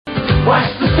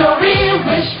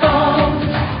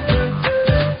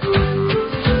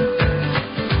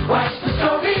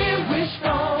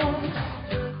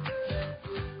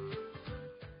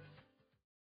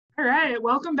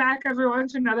Welcome back, everyone,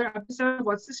 to another episode of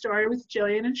What's the Story with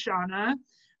Jillian and Shauna.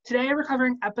 Today, we're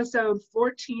covering episode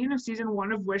 14 of season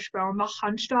 1 of Wishbone, The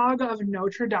Hunchdog of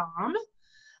Notre Dame.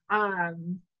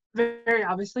 Very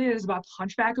obviously, it is about the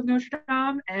Hunchback of Notre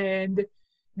Dame, and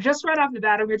just right off the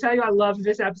bat, I'm going to tell you I loved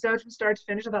this episode from start to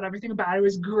finish. I thought everything about it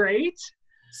was great.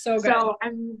 So good. So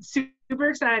I'm super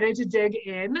excited to dig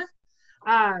in.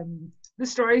 The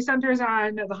story centers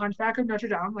on the Hunchback of Notre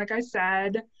Dame, like I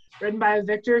said, written by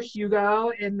Victor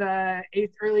Hugo in the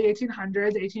early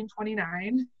 1800s,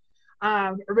 1829,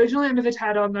 originally under the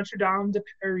title Notre Dame de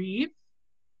Paris.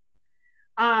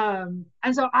 And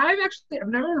so I've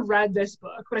never read this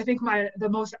book, but I think the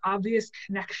most obvious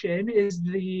connection is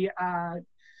the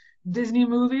Disney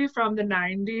movie from the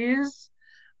 90s.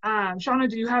 Shauna,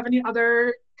 do you have any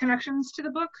other connections to the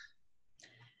book?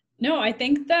 No, I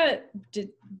think that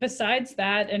besides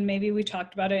that, and maybe we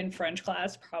talked about it in French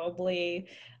class, probably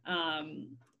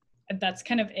that's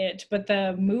kind of it. But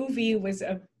the movie was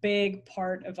a big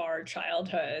part of our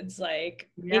childhoods. Like,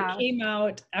 It came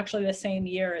out actually the same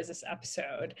year as this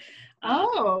episode.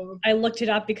 I looked it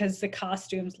up because the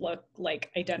costumes look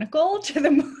like identical to the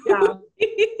movie. Yeah.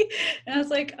 And I was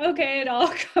like, okay, it all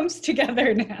comes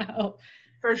together now.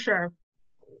 For sure.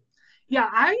 Yeah,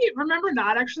 I remember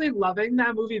not actually loving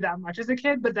that movie that much as a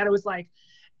kid, but that it was like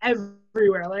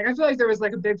everywhere. Like, I feel like there was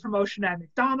like a big promotion at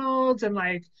McDonald's, and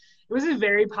like it was a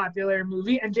very popular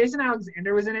movie, and Jason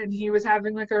Alexander was in it, and he was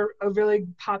having like a really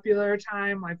popular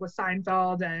time, like with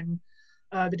Seinfeld and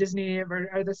the Disney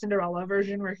or the Cinderella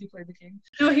version where he played the king.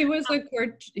 No, he was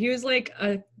like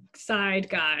a side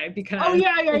guy because he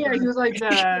was like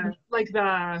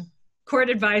the court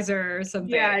advisor or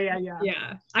something.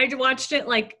 Yeah. I watched it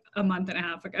like a month and a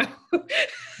half ago.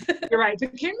 You're right. The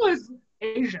king was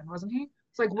Asian, wasn't he?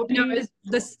 It's like Whoopi. No,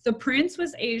 the prince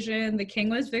was Asian, the king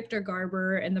was Victor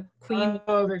Garber, and the queen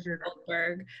Victor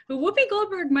Goldberg. But Whoopi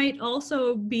Goldberg might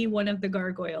also be one of the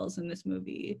gargoyles in this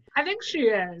movie. I think she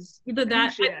is. Either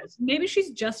that, maybe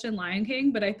she's just in Lion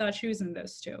King, but I thought she was in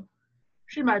this too.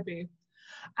 She might be.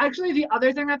 Actually, the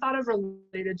other thing I thought of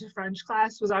related to French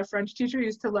class was our French teacher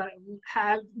used to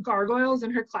have gargoyles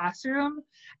in her classroom,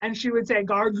 and she would say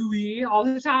gargouille all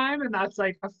the time, and that's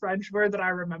like a French word that I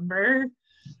remember.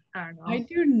 I don't know. I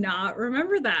do not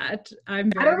remember that. I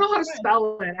don't know how to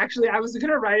spell it. Actually, I was going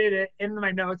to write it in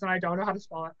my notes, and I don't know how to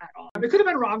spell it at all. It could have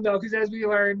been wrong, though, because as we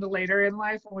learned later in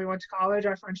life when we went to college,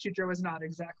 our French teacher was not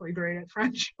exactly great at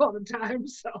French all the time.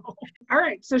 So, all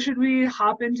right. So should we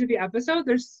hop into the episode?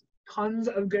 There's tons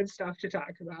of good stuff to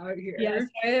talk about here. Yes,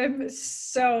 I am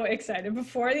so excited.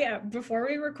 Before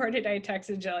we recorded, I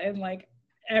texted Jillian, like,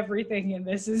 everything in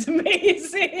this is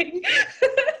amazing.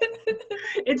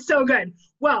 It's so good.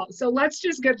 Well, so let's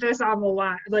just get this on the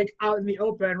line, like out in the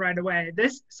open right away.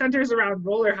 This centers around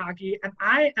roller hockey, and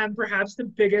I am perhaps the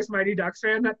biggest Mighty Ducks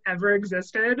fan that ever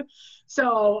existed.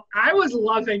 So I was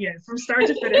loving it from start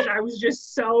to finish. I was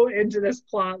just so into this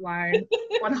plot line,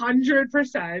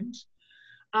 100%.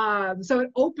 So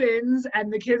it opens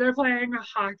and the kids are playing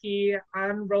hockey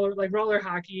on roller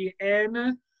hockey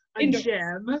in a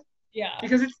gym. Yeah.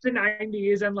 Because it's the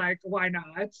 90s and like, why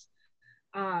not?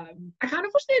 I kind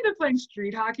of wish they had been playing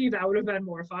street hockey. That would have been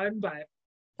more fun, but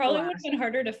probably would have been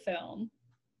harder to film.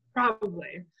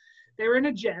 Probably. They were in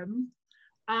a gym.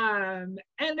 And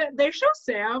they show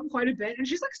Sam quite a bit, and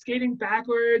she's like skating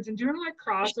backwards and doing like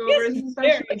crossovers and stuff.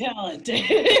 Very talented.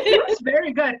 She was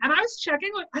very good. And I was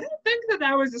checking, like, I don't think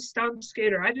that was a stunt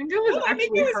skater. I think it was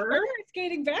actually her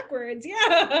skating backwards.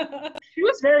 Yeah. She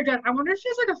was very good. I wonder if she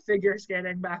has like a figure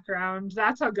skating background.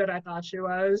 That's how good I thought she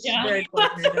was. Yeah. Very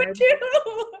coordinated.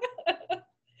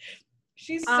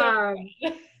 She's so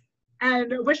good.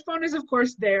 And Wishbone is, of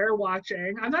course, there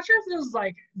watching. I'm not sure if it was,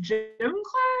 like, gym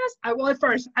class. At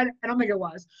first, I don't think it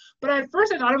was. But at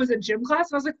first, I thought it was a gym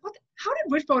class. And I was like, how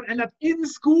did Wishbone end up in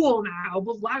school now?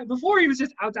 Before, he was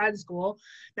just outside the school.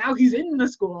 Now he's in the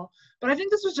school. But I think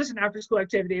this was just an after-school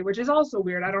activity, which is also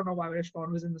weird. I don't know why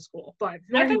Wishbone was in the school. But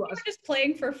there he was. They were just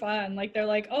playing for fun. Like, they're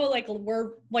like, oh, like,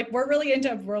 we're really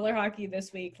into roller hockey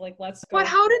this week. Like, let's go. But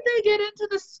how did they get into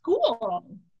the school?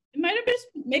 It might have been,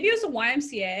 maybe it was a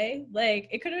YMCA. Like,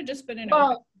 it could have just been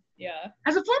yeah.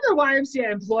 As a former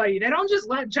YMCA employee, they don't just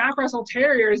let Jack Russell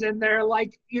Terriers in there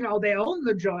like, they own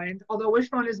the joint. Although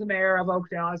Wishbone is the mayor of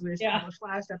Oakdale, as we established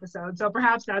last episode. So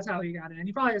perhaps that's how he got in.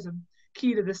 He probably has a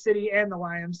key to the city and the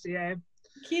YMCA.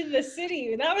 Key to the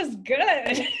city. That was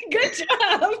good. Good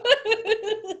job.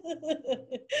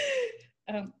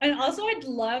 And also, I'd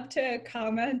love to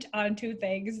comment on two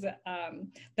things that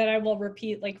I will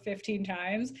repeat like 15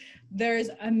 times. There's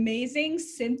amazing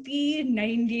synthy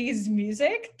 90s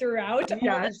music throughout all the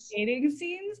Yes. skating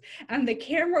scenes, and the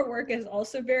camera work is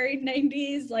also very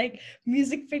 90s, like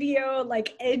music video,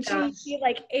 like edgy, Yes.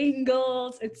 like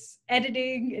angles. It's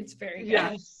editing. It's very good.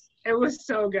 Yes. It was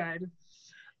so good.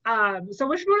 So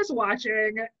Wishbone is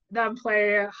watching them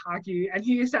play hockey, and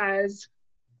he says,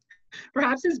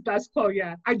 perhaps his best quote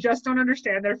yet, "I just don't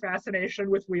understand their fascination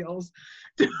with wheels."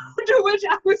 To which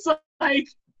I was like,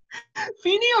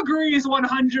 Feeny agrees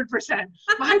 100%.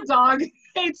 My dog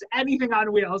hates anything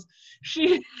on wheels.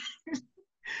 She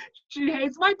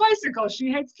hates my bicycle. She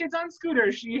hates kids on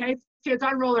scooters. She hates kids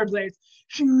on rollerblades.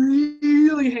 She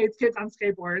really hates kids on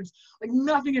skateboards. Like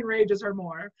nothing enrages her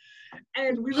more.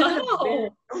 And we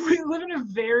live in a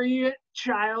very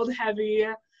child-heavy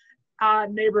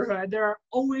neighborhood. There are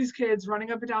always kids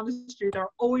running up and down the street. There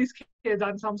are always kids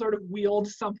on some sort of wheeled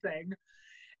something.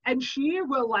 And she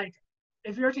will like,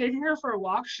 if you're taking her for a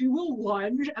walk, she will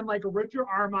lunge and like rip your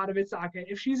arm out of its socket.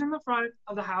 If she's in the front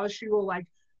of the house, she will like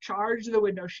charge the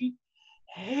window. She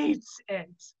hates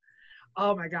it.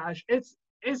 Oh my gosh. It's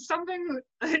something,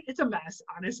 it's a mess,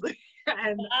 honestly.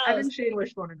 And I think Shane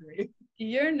Wishbone agree.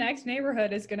 Your next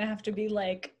neighborhood is gonna have to be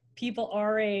like people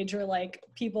our age or like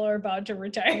people are about to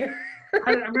retire.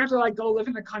 I'm gonna have to like go live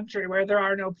in the country where there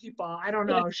are no people. I don't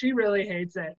know. She really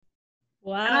hates it.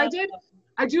 Wow. And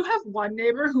I do have one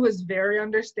neighbor who is very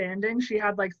understanding. She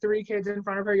had like 3 kids in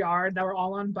front of her yard that were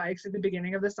all on bikes at the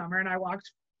beginning of the summer, and I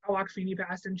walked Feeny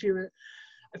past, and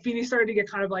Feeny started to get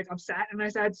kind of like upset, and I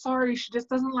said, sorry, she just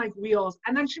doesn't like wheels.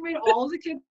 And then she made all the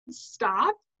kids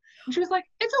stop, and she was like,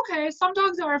 it's okay, some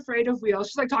dogs are afraid of wheels.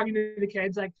 She's like talking to the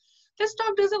kids like, this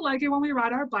dog doesn't like it when we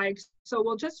ride our bikes, so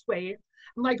we'll just wait.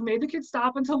 And like made the kids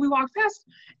stop until we walked past,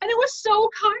 and it was so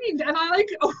kind, and I like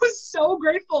was so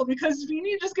grateful because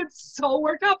Feeny just gets so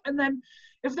worked up, and then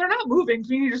if they're not moving,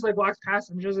 Feeny just like walks past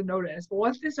them, she doesn't notice, but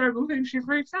once they start moving, she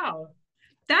freaks out.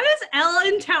 That is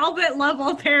Ellen Talbot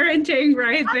level parenting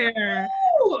right there.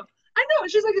 I know.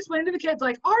 She's like explaining to the kids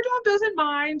like, our dog doesn't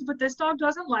mind, but this dog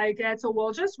doesn't like it, so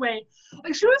we'll just wait.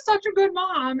 Like she was such a good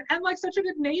mom and like such a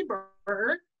good neighbor.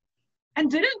 And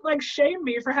didn't like shame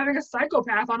me for having a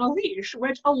psychopath on a leash,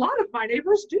 which a lot of my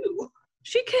neighbors do.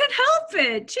 She can't help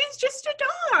it. She's just a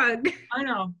dog. I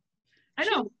know.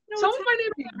 Some of my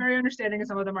neighbors are very understanding and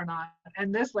some of them are not.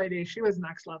 And this lady, she was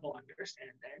next level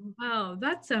understanding. Wow,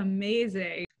 that's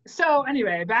amazing. So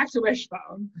anyway, back to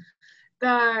Wishbone.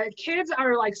 The kids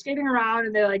are like skating around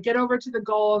and they like get over to the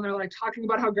goal and they're like talking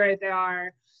about how great they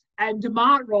are. And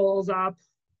Dumont rolls up.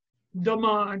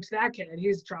 Dumont, that kid,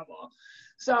 he's trouble.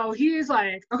 So he's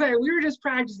like, okay, we were just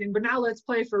practicing, but now let's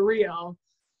play for real.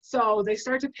 So they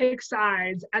start to pick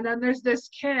sides. And then there's this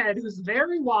kid who's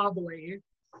very wobbly.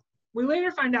 We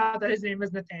later find out that his name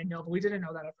is Nathaniel, but we didn't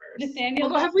know that at first. Nathaniel.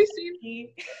 Although, have we seen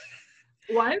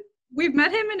what? We've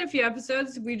met him in a few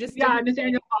episodes. We just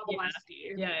Nathaniel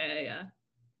Pavlesky. Yeah.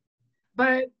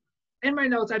 But in my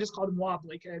notes, I just called him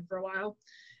Wobbly Kid for a while.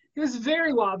 He was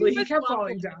very wobbly. He kept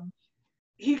falling down.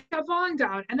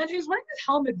 And then he was wearing his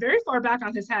helmet very far back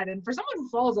on his head. And for someone who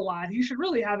falls a lot, he should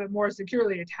really have it more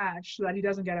securely attached so that he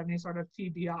doesn't get any sort of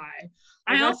TBI.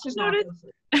 I also noticed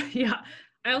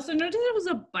it was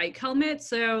a bike helmet.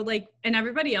 So like, and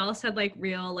everybody else had like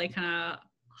real like kind of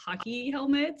hockey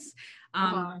helmets.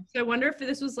 So I wonder if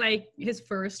this was like his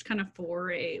first kind of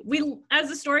foray. As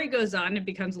the story goes on, it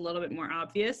becomes a little bit more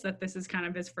obvious that this is kind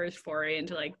of his first foray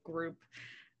into like group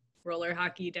roller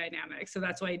hockey dynamics. So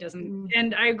that's why he doesn't.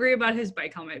 And I agree about his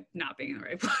bike helmet not being in the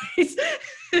right place.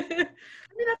 I mean,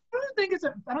 I don't think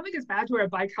it's bad to wear a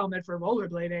bike helmet for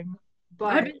rollerblading,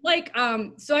 but I mean, like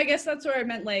so I guess that's where I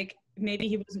meant like maybe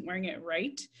he wasn't wearing it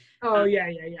right.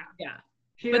 Yeah.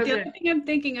 But the other thing I'm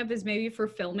thinking of is maybe for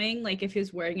filming, like if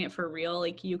he's wearing it for real,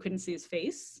 like you couldn't see his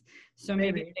face. So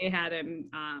maybe they had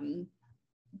him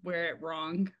wear it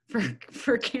wrong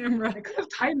for camera. They could have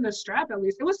tightened the strap at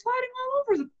least. It was sliding all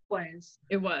over the place.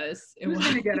 It was. He was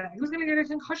gonna get a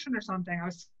concussion or something. I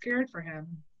was scared for him.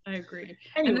 I agree.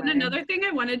 Anyway. And then another thing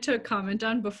I wanted to comment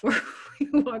on before we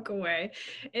walk away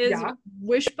is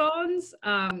Wishbone's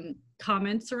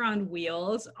comments around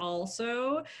wheels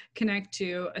also connect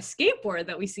to a skateboard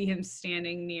that we see him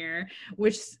standing near,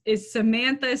 which is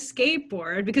Samantha's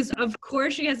skateboard, because of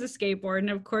course she has a skateboard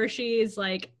and of course she is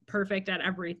like perfect at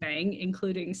everything,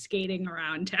 including skating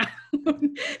around town.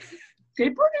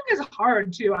 Skateboarding is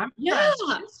hard too.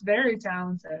 She's very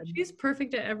talented. She's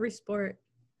perfect at every sport.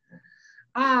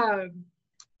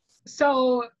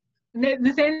 So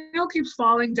Nathaniel keeps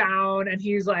falling down and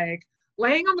he's like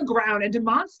laying on the ground, and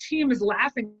Demont's team is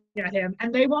laughing at him,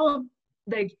 and they won't,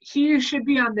 like, he should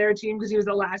be on their team because he was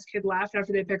the last kid left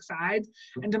after they picked sides,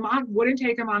 and Demont wouldn't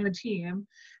take him on the team.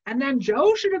 And then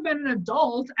Joe should have been an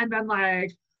adult and been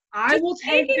like, I will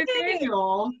take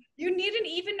Nathaniel. You need an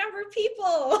even number of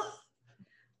people.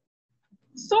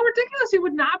 So ridiculous. He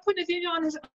would not put Nathaniel on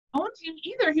his own team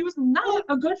either. He was not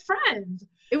a good friend.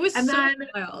 It was and so then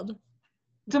wild.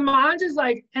 Demont is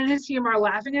like, and his team are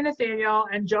laughing at Nathaniel,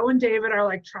 and Joe and David are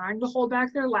like trying to hold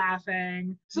back their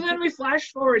laughing. So then we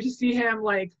flash forward to see him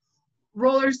like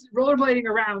rollerblading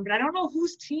around, but I don't know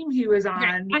whose team he was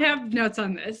on. Okay, I have notes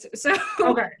on this. So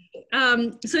okay.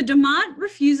 So Demont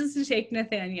refuses to take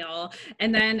Nathaniel,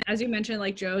 and then as you mentioned,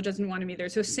 like Joe doesn't want him either.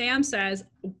 So Sam says,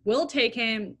 we'll take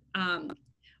him.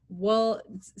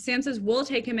 Sam says, we'll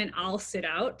take him and I'll sit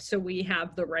out so we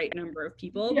have the right number of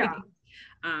people. Yeah.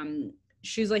 Because,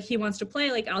 she's like, he wants to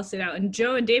play, like, I'll sit out. And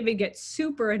Joe and David get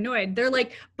super annoyed. They're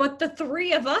like, but the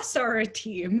three of us are a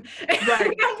team. Right.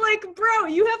 And I'm like, bro,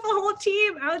 you have a whole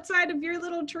team outside of your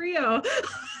little trio.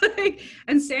 Like,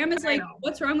 and Sam is like,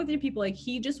 what's wrong with you people? Like,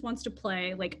 he just wants to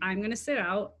play. Like, I'm going to sit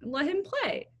out and let him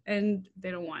play. And they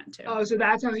don't want to. Oh, so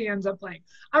that's how he ends up playing.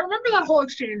 I remember that whole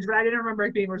exchange, but I didn't remember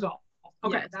it being resolved.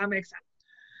 Okay, yes. That makes sense.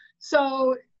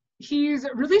 So he's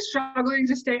really struggling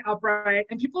to stay upright,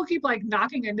 and people keep like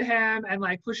knocking into him and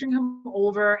like pushing him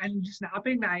over and just not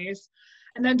being nice.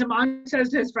 And then Demont says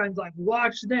to his friends, like,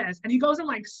 watch this. And he goes and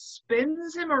like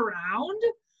spins him around,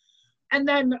 and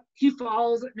then he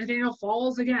falls. Nathaniel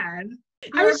falls again.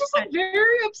 I was just like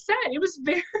very upset. It was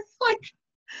very like,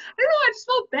 I don't know, I just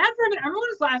felt bad for him, and everyone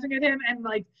was laughing at him, and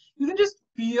like you can just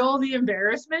feel the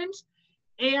embarrassment.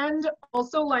 And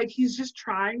also like he's just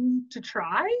trying to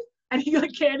try, and he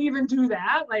like can't even do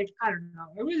that. Like, I don't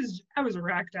know. I was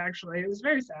wrecked actually. It was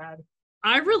very sad.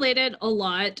 I related a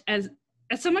lot as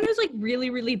someone who's like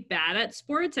really, really bad at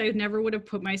sports. I never would have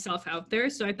put myself out there.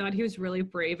 So I thought he was really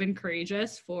brave and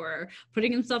courageous for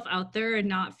putting himself out there and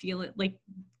not feeling like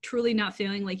truly not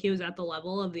feeling like he was at the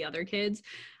level of the other kids.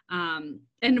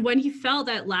 And when he fell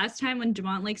that last time when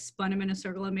Demont like spun him in a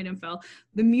circle and made him fall,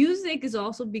 the music is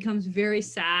also becomes very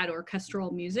sad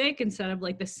orchestral music instead of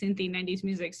like the synthy 90s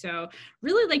music. So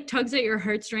really like tugs at your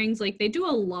heartstrings. Like they do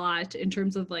a lot in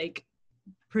terms of like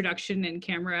production and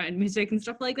camera and music and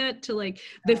stuff like that to like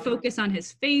they focus on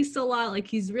his face a lot. Like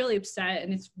he's really upset,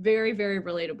 and it's very, very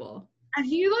relatable. And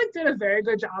he like did a very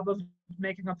good job of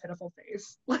making a pitiful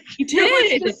face. Like he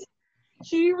did.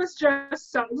 He was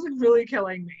just so, it was like really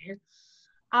killing me.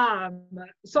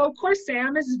 So of course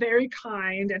Sam is very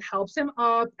kind and helps him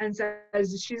up and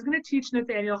says she's gonna teach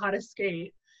Nathaniel how to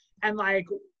skate, and like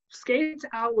skates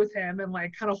out with him and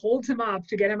like kind of holds him up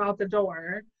to get him out the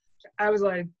door. I was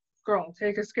like, girl,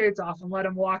 take his skates off and let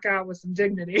him walk out with some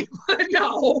dignity. But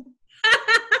no.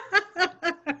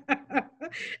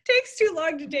 Takes too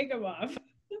long to take him off.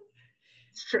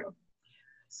 It's true.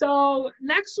 So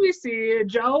next we see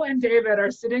Joe and David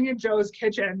are sitting in Joe's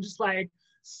kitchen, just like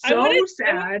so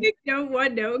sad. I want to know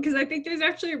one note because I think there's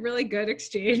actually a really good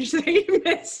exchange that you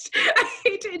missed. I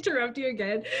hate to interrupt you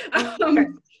again. Okay.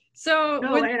 So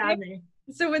no, lay it on me.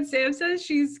 So when Sam says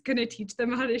she's gonna teach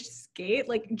them how to skate,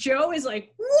 like Joe is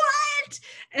like, what?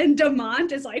 And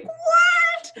Demont is like,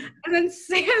 what? And then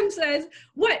Sam says,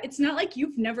 what? It's not like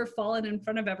you've never fallen in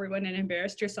front of everyone and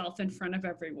embarrassed yourself in front of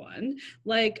everyone.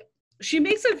 Like, she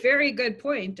makes a very good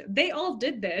point. They all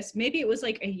did this. Maybe it was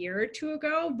like a year or two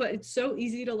ago, but it's so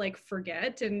easy to like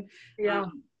forget. And yeah,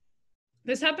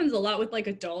 this happens a lot with like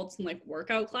adults and like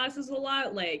workout classes a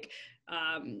lot. Like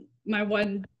my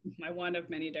one of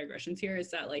many digressions here is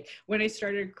that like when I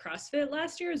started CrossFit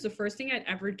last year, is the first thing I'd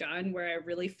ever done where I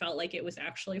really felt like it was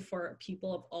actually for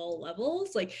people of all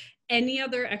levels. Like any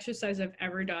other exercise I've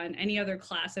ever done, any other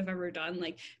class I've ever done,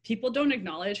 like people don't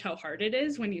acknowledge how hard it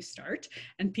is when you start,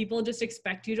 and people just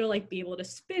expect you to like be able to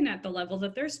spin at the level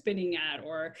that they're spinning at,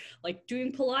 or like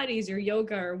doing Pilates or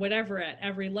yoga or whatever at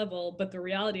every level. But the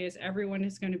reality is everyone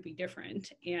is going to be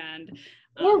different, and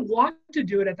or want to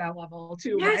do it at that level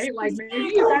too, yes, right? Like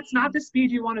maybe that's not the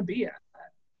speed you want to be at.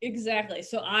 Exactly.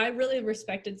 So I really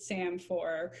respected Sam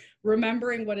for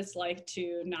remembering what it's like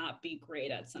to not be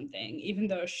great at something, even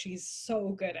though she's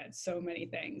so good at so many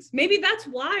things. Maybe that's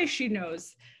why she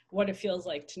knows what it feels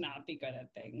like to not be good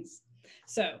at things.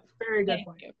 So very good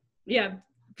point. Yeah.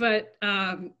 But,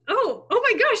 oh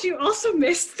my gosh, you also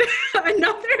missed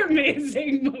another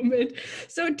amazing moment.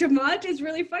 So Demont is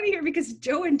really funny here because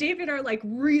Joe and David are like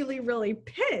really, really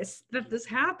pissed that this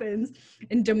happens.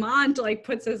 And Demont like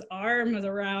puts his arms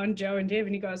around Joe and David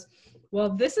and he goes, well,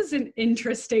 this is an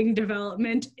interesting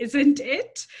development, isn't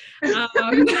it?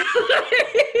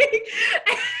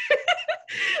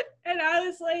 And I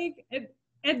was like,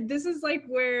 and this is like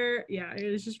where, yeah, it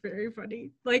was just very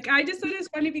funny. Like, I just thought it was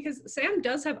funny because Sam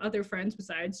does have other friends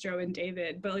besides Joe and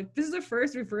David, but like, this is the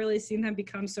first we've really seen them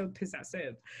become so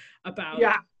possessive about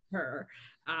her.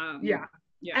 Yeah.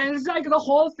 Yeah. And it's like the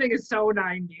whole thing is so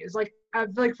 90s. Like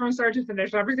from start to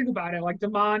finish, everything about it. Like the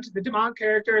Demont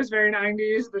character is very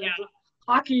 90s. The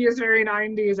hockey is very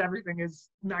 90s. Everything is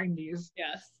 90s.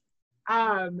 Yes.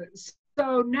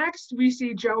 So next we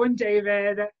see Joe and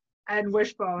David and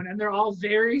Wishbone, and they're all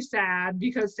very sad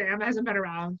because Sam hasn't been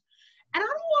around. And I don't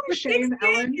want to shame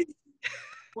Ellen.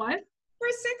 What? For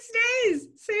 6 days.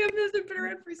 Sam hasn't been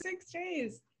around for 6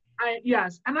 days.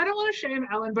 Yes, and I don't want to shame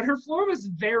Ellen, but her floor was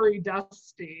very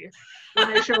dusty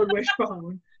when they showed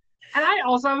Wishbone. And I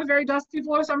also have a very dusty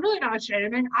floor, so I'm really not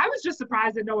shaming. I was just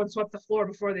surprised that no one swept the floor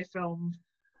before they filmed.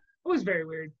 It was very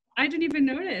weird. I didn't even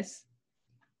notice.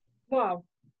 Well,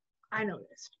 I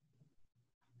noticed.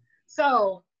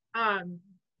 So,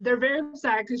 they're very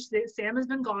upset because Sam has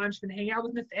been gone. She's been hanging out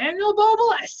with Nathaniel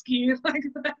Bobolesky. Like,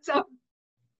 that's how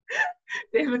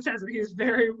David says it. He's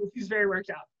very worked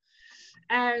out.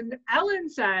 And Ellen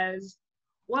says,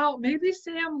 well, maybe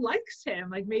Sam likes him.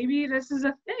 Like, maybe this is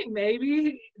a thing.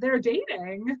 Maybe they're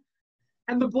dating.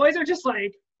 And the boys are just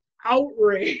like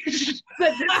outraged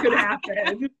that this could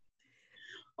happen.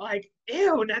 Like,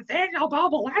 ew, Nathaniel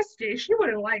Bobolesky, she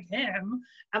wouldn't like him.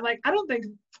 I'm like, I don't think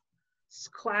it's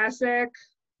classic.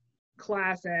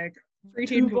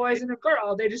 Two boys and a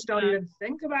girl. They just don't even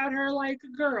think about her like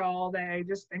a girl. They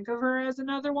just think of her as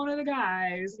another one of the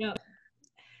guys. Yeah.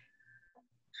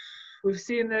 We've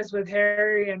seen this with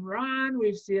Harry and Ron.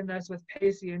 We've seen this with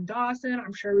Pacey and Dawson.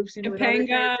 I'm sure we've seen it with other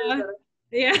characters.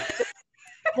 Yeah.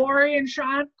 Corey and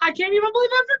Sean. I can't even believe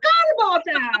I forgot about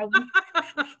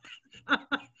them.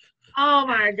 Oh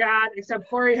my God. Except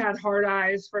Corey had hard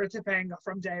eyes for Topanga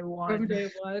from day one.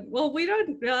 Well, we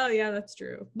don't. Yeah, that's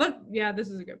true. But yeah, this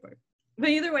is a good point. But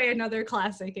either way, another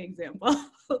classic example.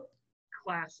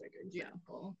 Classic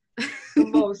example. The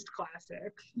most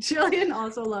classic. Jillian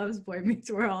also loves Boy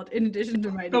Meets World in addition to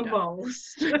Mighty The Ducks.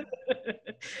 most.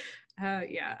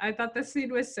 Yeah, I thought this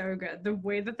scene was so good. The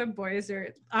way that the boys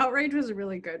are, outrage was a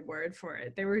really good word for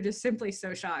it. They were just simply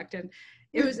so shocked. And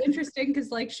it was interesting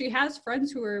because like she has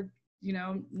friends who are, you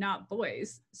know, not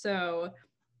boys. So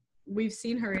we've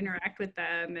seen her interact with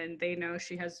them and they know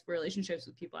she has relationships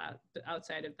with people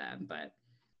outside of them. But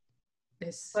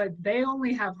they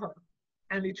only have her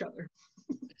and each other.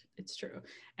 It's true.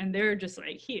 And they're just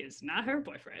like, he is not her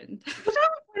boyfriend. Which I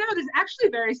would point out is actually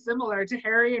very similar to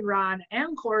Harry and Ron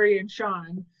and Corey and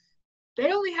Sean.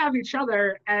 They only have each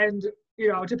other and, you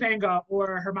know, Topanga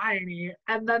or Hermione.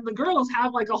 And then the girls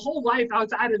have like a whole life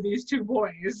outside of these two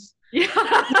boys. Yeah.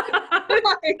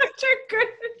 Like, such a good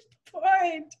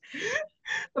point.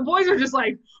 The boys are just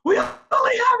like, we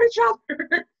only have each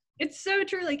other. It's so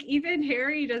true. Like, even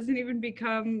Harry doesn't even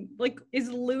become, like,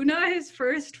 is Luna his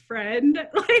first friend,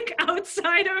 like,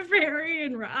 outside of Harry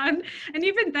and Ron? And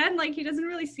even then, like, he doesn't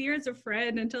really see her as a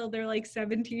friend until they're, like,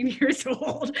 17 years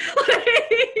old.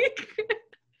 Like,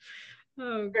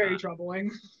 oh, God. Very troubling.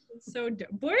 So,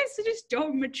 boys just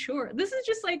don't mature. This is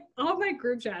just, like, all my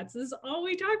group chats. This is all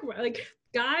we talk about. Like,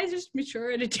 guys just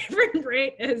mature at a different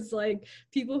rate as, like,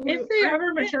 people who... If they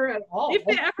ever mature at all. If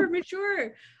they ever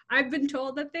mature. I've been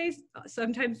told that they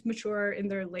sometimes mature in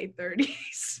their late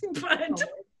 30s,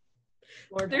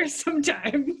 but there's some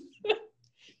time.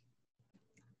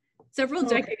 Several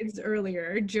decades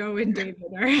earlier, Joe and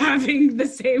David are having the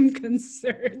same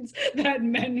concerns that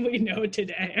men we know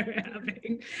today are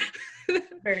having.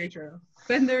 Very true.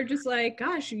 And they're just like,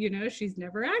 gosh, you know, she's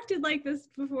never acted like this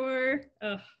before.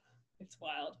 Ugh, it's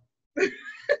wild.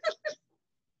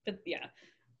 But yeah,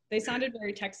 they sounded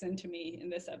very Texan to me in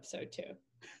this episode too.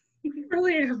 I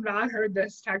really have not heard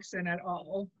this Texan at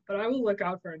all, but I will look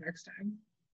out for it next time.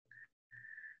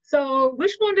 So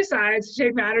Wishbone decides to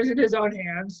take matters in his own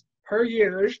hands, per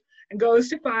usual, and goes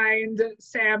to find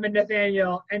Sam and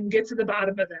Nathaniel and get to the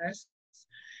bottom of this.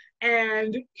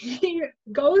 And he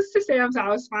goes to Sam's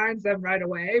house, finds them right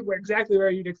away, exactly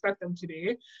where you'd expect them to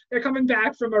be. They're coming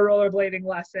back from a rollerblading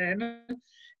lesson.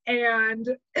 And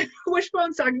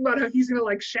Wishbone's talking about how he's gonna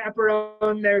like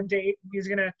chaperone their date. He's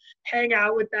gonna hang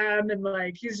out with them and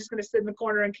like he's just gonna sit in the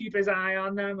corner and keep his eye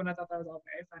on them. And I thought that was all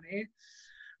very funny.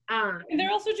 And they're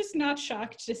also just not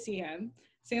shocked to see him.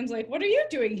 Sam's like, "What are you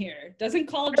doing here?" Doesn't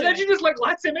call Joe. And then she just like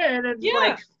lets him in and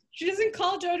like she doesn't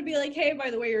call Joe to be like, "Hey, by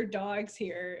the way, your dog's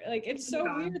here." Like it's so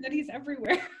weird that he's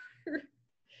everywhere.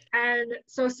 And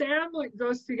so Sam like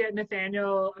goes to get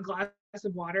Nathaniel a glass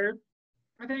of water,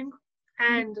 I think.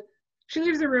 And she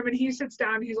leaves the room and he sits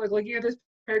down. He's like looking at this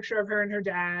picture of her and her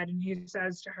dad. And he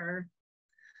says to her,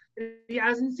 He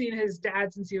hasn't seen his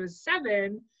dad since he was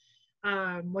 7,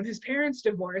 when his parents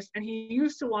divorced, and he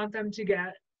used to want them to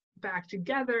get back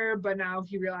together, but now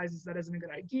he realizes that isn't a good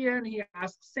idea. And he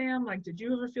asks Sam, like, did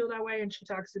you ever feel that way? And she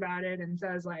talks about it and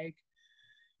says, like,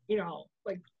 you know,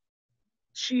 like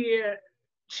she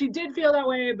did feel that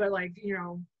way, but like, you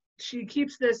know, she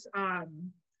keeps this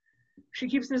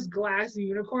glass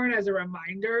unicorn as a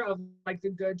reminder of like the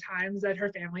good times that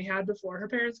her family had before her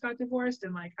parents got divorced,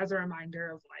 and like as a reminder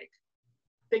of like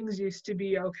things used to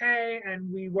be okay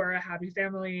and we were a happy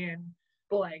family, and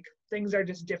but like things are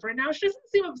just different now. She doesn't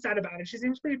seem upset about it. She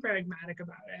seems pretty pragmatic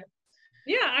about it.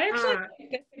 Yeah, I actually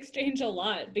like this exchange a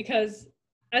lot, because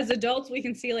as adults we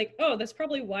can see like, oh, that's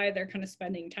probably why they're kind of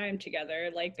spending time together.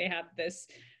 Like they have this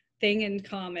thing in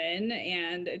common,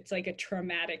 and it's like a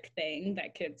traumatic thing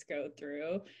that kids go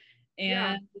through.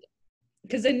 And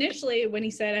because initially when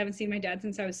he said I haven't seen my dad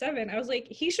since I was 7, I was like,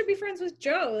 he should be friends with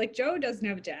Joe. Like Joe doesn't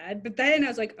have a dad. But then I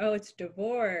was like, oh, it's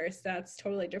divorce. That's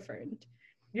totally different.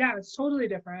 Yeah, it's totally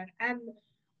different. And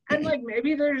like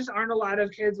maybe there just aren't a lot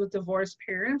of kids with divorced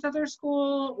parents at their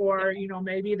school, or you know,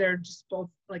 maybe they're just both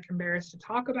like embarrassed to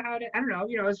talk about it. I don't know,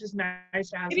 you know, it's just nice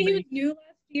to have Maybe somebody. he was new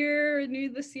last year or new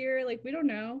this year, like we don't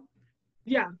know.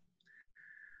 Yeah.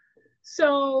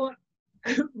 So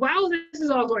while this is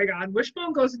all going on,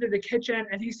 Wishbone goes into the kitchen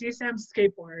and he sees Sam's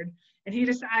skateboard, and he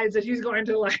decides that he's going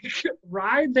to like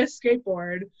ride this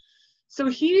skateboard. So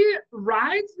he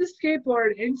rides the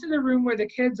skateboard into the room where the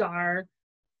kids are.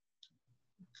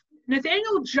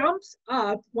 Nathaniel jumps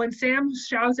up when Sam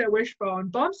shouts at Wishbone,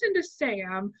 bumps into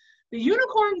Sam. The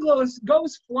unicorn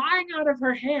goes flying out of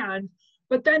her hand,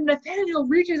 but then Nathaniel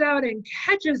reaches out and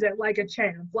catches it like a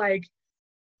champ, like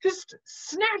just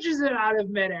snatches it out of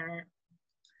midair.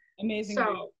 Amazing.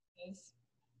 So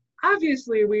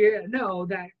obviously we know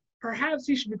that perhaps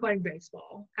he should be playing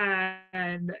baseball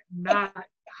and not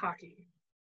hockey.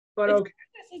 But okay.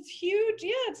 It's huge.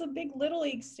 Yeah, it's a big Little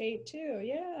League state too.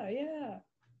 Yeah.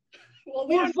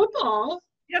 Well, football.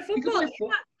 Yeah, football.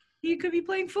 You could be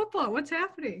playing football. What's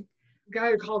happening?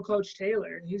 Guy called Coach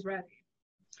Taylor. He's ready.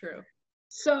 True.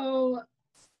 So,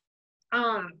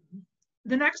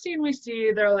 the next scene we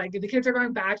see, they're like, the kids are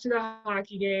going back to the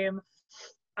hockey game.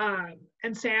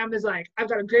 And Sam is like, I've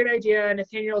got a great idea.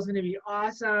 Nathaniel's going to be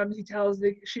awesome. She tells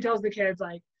the kids,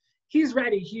 like, he's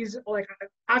ready. He's like,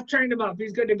 I've trained him up.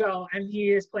 He's good to go. And he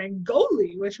is playing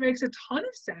goalie, which makes a ton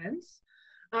of sense.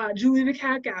 Julie the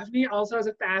Cat Gaffney also has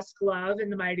a fast glove in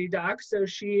the Mighty Ducks, so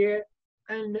she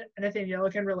and Nathaniel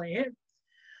can relate.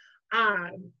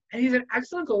 And he's an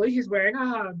excellent goalie. He's wearing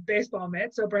a baseball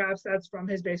mitt, so perhaps that's from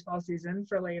his baseball season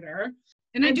for later.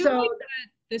 And I do like that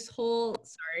this whole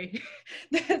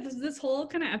this whole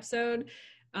kind of episode,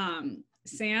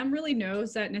 Sam really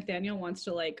knows that Nathaniel wants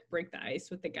to like break the ice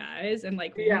with the guys, and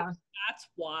like that's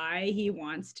why he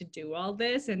wants to do all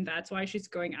this, and that's why she's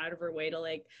going out of her way to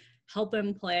like help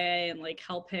him play and like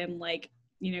help him like,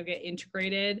 you know, get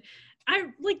integrated. I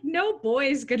like, no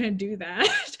boy's gonna do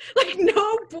that. Like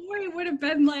no boy would have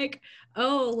been like,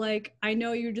 oh, like I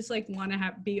know you just like want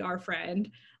to be our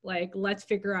friend, like let's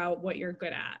figure out what you're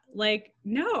good at. Like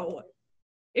no,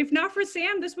 if not for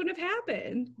Sam, this wouldn't have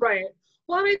happened. Right.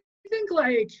 Well, I think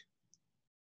like,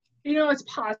 you know, it's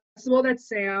possible that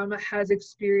Sam has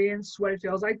experienced what it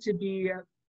feels like to be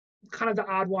kind of the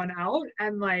odd one out,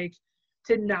 and like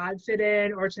to not fit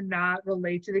in or to not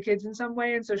relate to the kids in some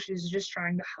way, and so she's just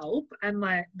trying to help, and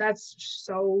like that's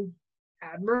so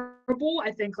admirable.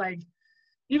 I think like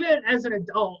even as an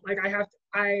adult, like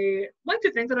I like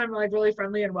to think that I'm like really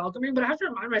friendly and welcoming, but I have to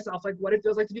remind myself like what it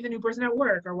feels like to be the new person at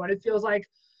work, or what it feels like,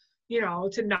 you know,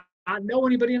 to not know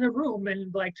anybody in the room,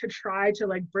 and like to try to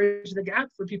like bridge the gap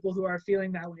for people who are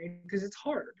feeling that way, because it's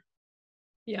hard.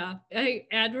 Yeah,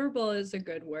 admirable is a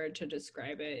good word to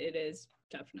describe it. It is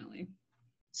definitely.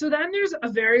 So then there's a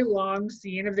very long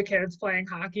scene of the kids playing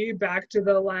hockey, back to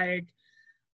the like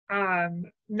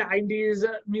 90s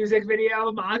music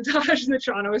video montage that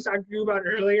Shauna was talking about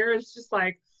earlier. It's just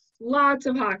like lots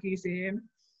of hockey scene.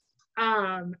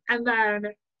 And then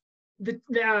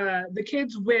the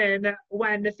kids win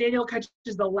when Nathaniel catches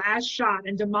the last shot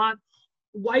and DeMont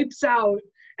wipes out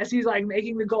as he's like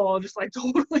making the goal, just like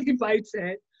totally bites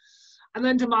it. And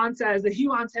then DeMont says that he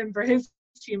wants him for his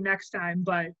team next time,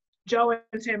 but Joe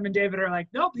and Tim and David are like,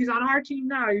 nope, he's on our team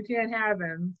now. You can't have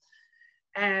him.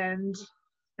 And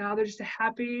now they're just a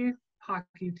happy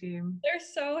hockey team. They're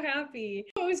so happy.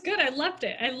 It was good. I loved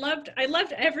it. I loved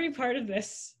every part of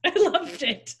this. I loved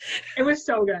it. It was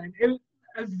so good. It was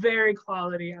a very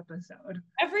quality episode.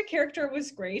 Every character was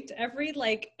great. Every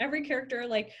character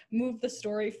like moved the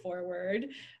story forward.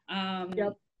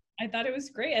 Yep. I thought it was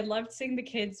great. I loved seeing the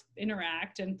kids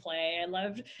interact and play. I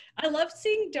loved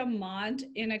seeing Damont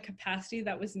in a capacity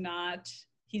that was not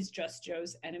he's just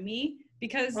Joe's enemy,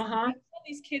 because that's how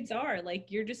these kids are. Like,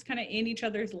 you're just kind of in each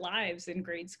other's lives in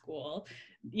grade school.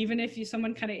 Even if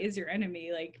someone kind of is your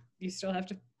enemy, like, you still have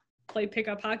to play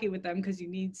pickup hockey with them because you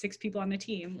need 6 people on the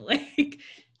team. Like,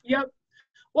 yep.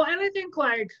 Well, and I think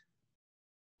I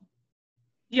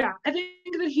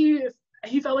think that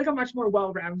he felt like a much more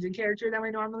well-rounded character than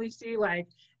we normally see. Like,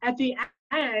 at the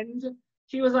end,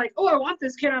 he was like, oh, I want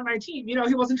this kid on my team. You know,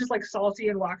 he wasn't just like salty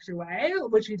and walked away,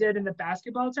 which he did in the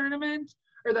basketball tournament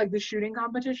or like the shooting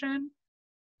competition.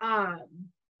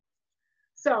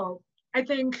 So I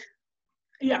think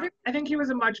he was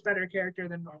a much better character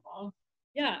than normal.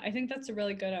 Yeah, I think that's a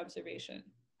really good observation.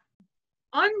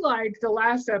 Unlike the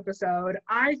last episode,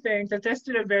 I think that this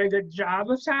did a very good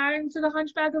job of tying to the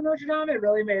Hunchback of Notre Dame. It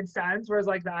really made sense, whereas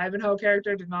like the Ivanhoe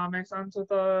character did not make sense with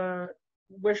the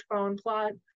Wishbone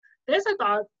plot. This, I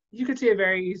thought, you could see a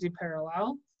very easy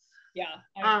parallel. Yeah.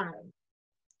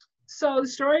 So the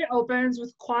story opens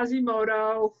with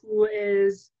Quasimodo, who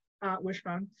is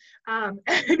Wishbone, and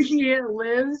he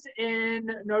lives in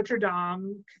Notre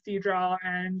Dame Cathedral,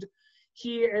 and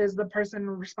he is the person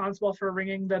responsible for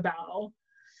ringing the bell,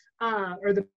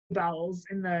 or the bells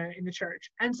in the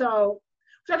church. And so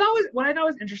what I thought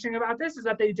was interesting about this is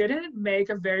that they didn't make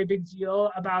a very big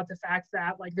deal about the fact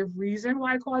that like the reason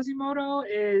why Quasimodo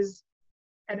is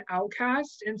an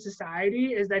outcast in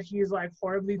society is that he's like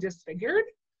horribly disfigured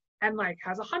and like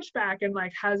has a hunchback and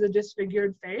like has a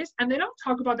disfigured face. And they don't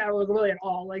talk about that really at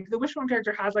all. Like the Wishbone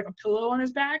character has like a pillow on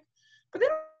his back, but they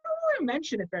don't really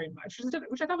mention it very much,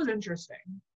 which I thought was interesting.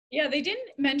 Yeah, they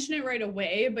didn't mention it right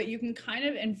away, but you can kind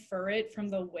of infer it from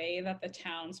the way that the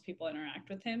townspeople interact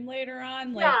with him later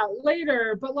on. Like, yeah,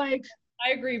 later, but like...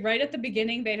 I agree. Right at the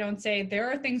beginning, they don't say there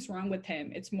are things wrong with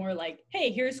him. It's more like,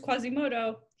 hey, here's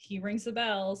Quasimodo. He rings the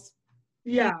bells.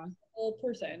 Yeah. He's a whole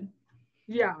person.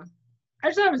 Yeah. I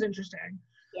just thought it was interesting.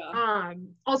 Yeah.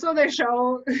 Also, they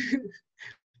show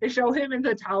him in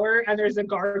the tower, and there's a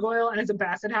gargoyle, and it's a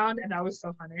basset hound, and that was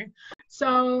so funny.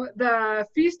 So the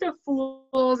Feast of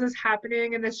Fools is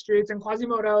happening in the streets, and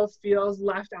Quasimodo feels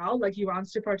left out, like he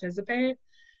wants to participate.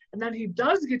 And then he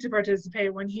does get to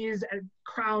participate when he's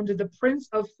crowned the Prince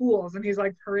of Fools, and he's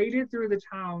like paraded through the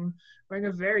town wearing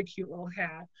a very cute little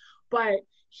hat. But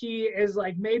he is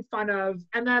like made fun of,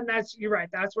 and then you're right,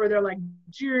 that's where they're like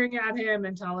jeering at him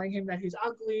and telling him that he's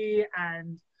ugly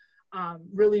and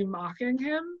really mocking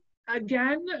him.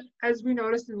 Again, as we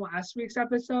noticed in last week's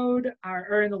episode,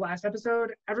 or in the last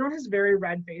episode, everyone has very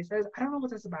red faces. I don't know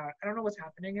what that's about. I don't know what's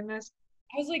happening in this.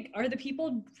 I was like, are the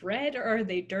people red or are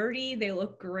they dirty? They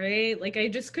look great. Like, I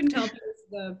just couldn't tell if it was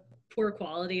the poor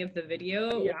quality of the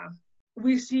video. Yeah.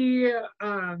 We see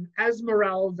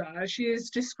Esmeralda. She is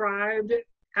described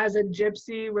as a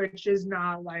gypsy, which is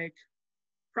not like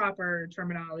proper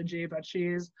terminology, but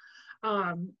she's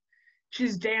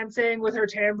dancing with her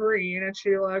tambourine and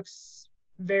she looks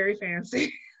very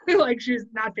fancy. Like, she's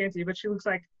not fancy, but she looks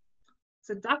like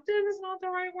seductive is not the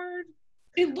right word.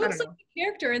 It looks like the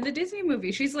character in the Disney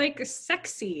movie. She's like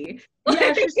sexy.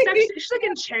 Yeah, she's sexy. She's like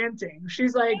enchanting.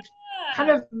 She's like kind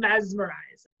of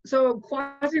mesmerized. So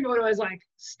Quasimodo is like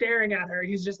staring at her.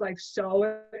 He's just like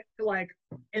so like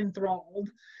enthralled.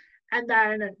 And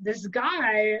then this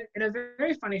guy in a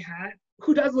very funny hat,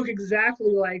 who does look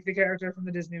exactly like the character from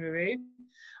the Disney movie,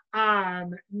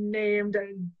 named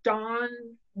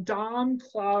Dom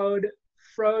Claude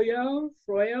Froyo,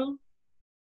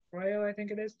 I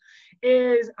think it is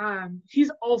he's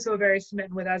also very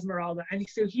smitten with Esmeralda. And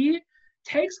so he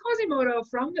takes Quasimodo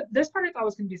from this part I thought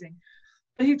was confusing.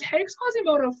 But he takes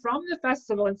Quasimodo from the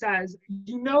festival and says,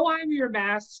 you know I'm your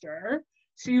master,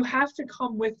 so you have to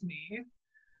come with me.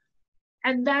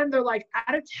 And then they're like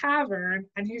at a tavern,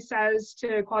 and he says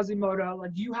to Quasimodo,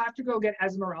 like, you have to go get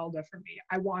Esmeralda for me.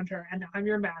 I want her, and I'm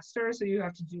your master, so you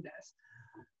have to do this.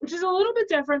 Which is a little bit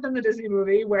different than the Disney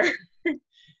movie, where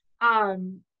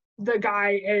the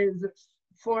guy is,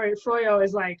 Froyo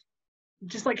is like,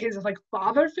 just like his like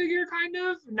father figure, kind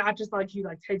of, not just like he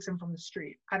like takes him from the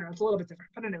street. I don't know, it's a little bit different,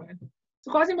 but anyway.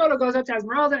 So Quasimodo goes up to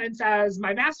Esmeralda and says,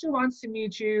 my master wants to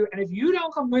meet you, and if you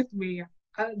don't come with me,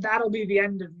 that'll be the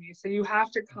end of me, so you have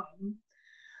to come.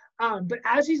 But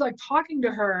as he's like talking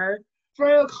to her,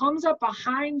 Froyo comes up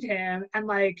behind him and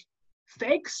like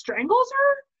fake strangles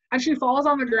her, and she falls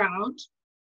on the ground.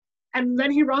 And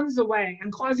then he runs away,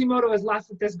 and Quasimodo is left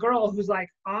with this girl who's like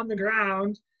on the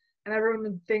ground, and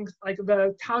everyone thinks, like,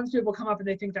 the townspeople come up and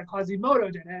they think that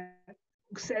Quasimodo did it.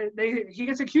 So he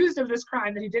gets accused of this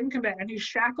crime that he didn't commit, and he's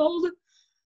shackled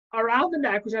around the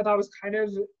neck, which I thought was kind of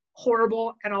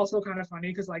horrible and also kind of funny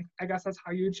because like I guess that's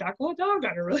how you shackle a dog.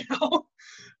 I don't really know.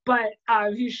 But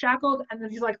he's shackled and then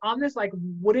he's like on this like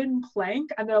wooden plank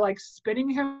and they're like spinning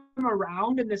him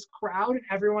around in this crowd and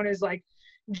everyone is like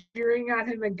jeering at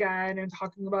him again and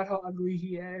talking about how ugly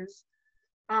he is.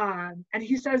 And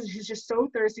he says he's just so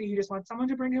thirsty. He just wants someone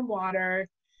to bring him water.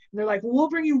 And they're like, we'll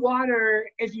bring you water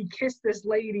if you kiss this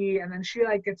lady. And then she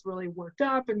like gets really worked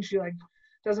up and she like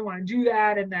doesn't want to do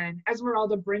that. And then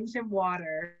Esmeralda brings him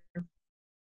water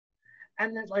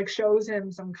and then like shows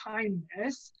him some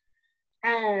kindness.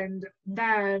 And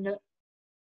then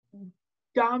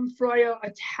Dom Froyo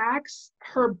attacks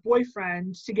her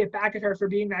boyfriend to get back at her for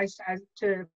being nice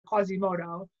to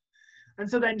Quasimodo. And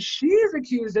so then she's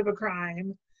accused of a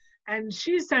crime and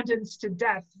she's sentenced to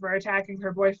death for attacking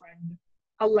her boyfriend,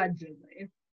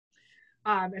 allegedly.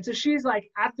 And so she's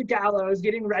like at the gallows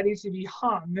getting ready to be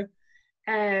hung.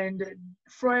 And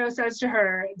Froyo says to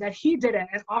her that he did it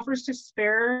and offers to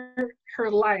spare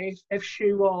her life if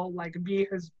she will like be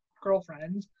his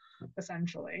girlfriend,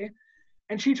 essentially.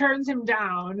 And she turns him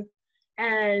down.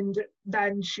 And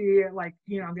then she like,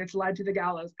 gets led to the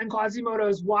gallows. And Quasimodo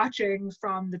is watching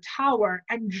from the tower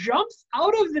and jumps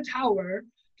out of the tower,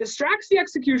 distracts the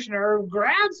executioner,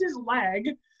 grabs his leg,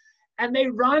 and they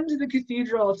run to the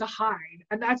cathedral to hide.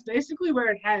 And that's basically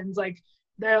where it ends. Like,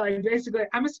 they're like, basically,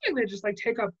 I'm assuming they just like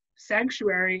take up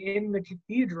sanctuary in the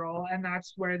cathedral and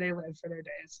that's where they live for their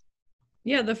days.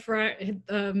 Yeah,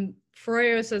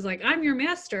 Froyo says like, I'm your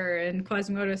master. And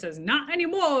Quasimodo says, not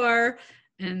anymore.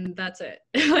 And that's it.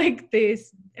 Like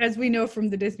as we know from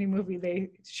the Disney movie,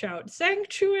 they shout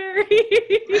sanctuary.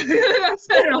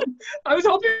 I was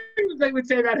hoping they would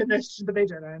say that in this, but they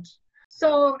didn't.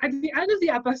 So at the end of the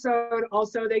episode,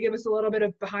 also, they give us a little bit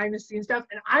of behind the scenes stuff.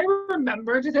 And I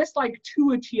remembered this like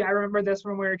to a T. I remember this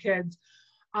when we were kids.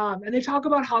 And they talk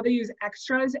about how they use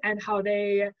extras and how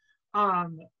they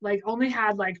like only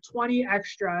had like 20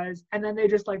 extras. And then they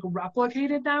just like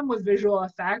replicated them with visual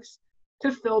effects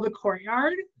to fill the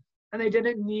courtyard, and they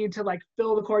didn't need to like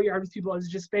fill the courtyard with people. It's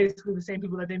just basically the same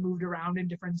people that they moved around in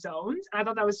different zones. And I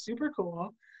thought that was super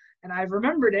cool, and I've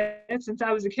remembered it since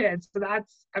I was a kid. So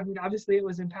that's, I mean, obviously it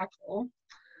was impactful.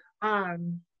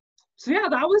 So yeah,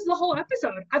 that was the whole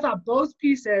episode. I thought both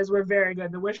pieces were very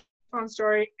good. The Wishbone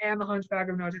story and the Hunchback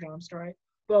of Notre Dame story,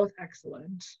 both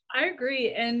excellent. I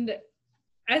agree. And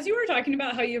as you were talking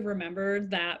about how you remembered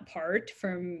that part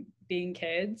from being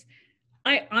kids,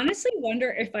 I honestly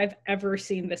wonder if I've ever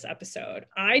seen this episode.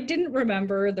 I didn't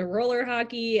remember the roller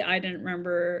hockey. I didn't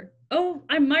remember,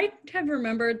 I might have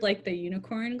remembered like the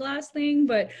unicorn glass thing,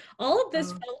 but all of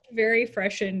this felt very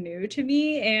fresh and new to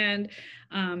me. And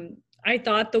I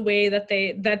thought the way that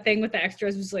that thing with the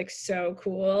extras was like so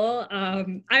cool.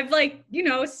 I've like,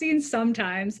 seen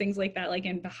sometimes things like that, like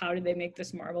in How Did They Make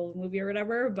This Marvel movie or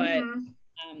whatever, but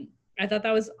I thought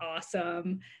that was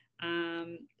awesome.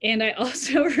 And I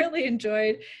also really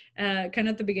enjoyed kind of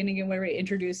at the beginning where we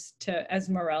introduced to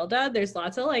Esmeralda. There's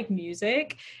lots of like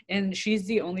music and she's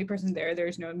the only person there.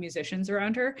 There's no musicians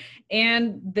around her.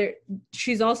 And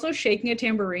she's also shaking a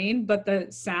tambourine, but the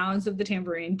sounds of the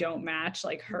tambourine don't match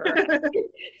like her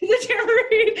the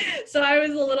tambourine. So I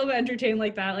was a little bit entertained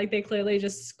like that. Like they clearly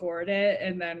just scored it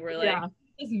and then we're like, it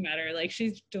doesn't matter. Like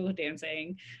she's still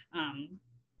dancing.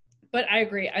 But I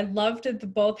agree. I loved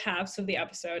both halves of the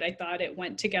episode. I thought it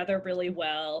went together really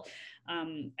well.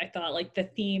 I thought like the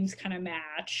themes kind of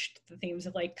matched, the themes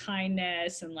of like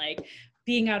kindness and like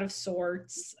being out of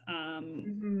sorts.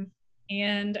 And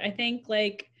I think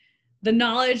like the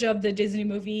knowledge of the Disney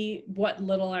movie, what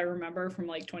little I remember from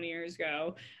like 20 years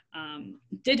ago,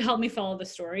 did help me follow the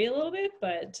story a little bit,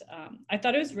 but I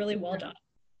thought it was really well done.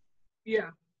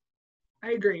 Yeah,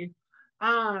 I agree.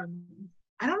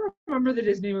 I don't remember the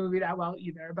Disney movie that well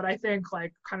either, but I think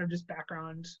like kind of just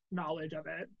background knowledge of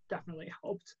it definitely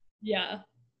helped. Yeah.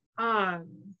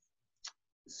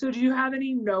 So do you have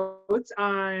any notes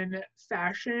on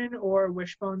fashion or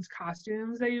Wishbone's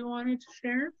costumes that you wanted to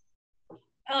share?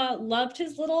 Loved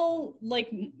his little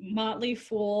like Motley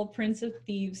Fool Prince of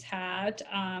Thieves hat.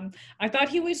 I thought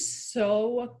he was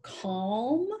so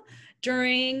calm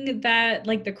during that,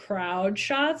 like the crowd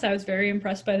shots. I was very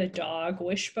impressed by the dog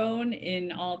Wishbone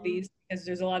in all of these because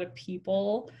there's a lot of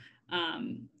people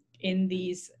in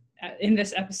this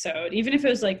episode. Even if it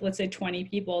was like, let's say 20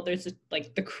 people, there's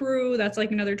like the crew, that's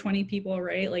like another 20 people,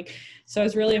 right? Like, so I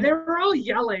was really, they were all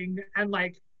yelling and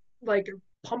like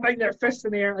pumping their fists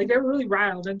in the air. Like they were really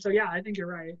riled. And so, yeah, I think you're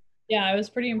right. Yeah, I was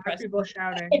pretty impressed. People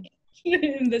shouting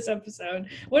in this episode.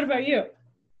 What about you?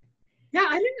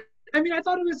 Yeah, I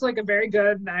thought it was like a very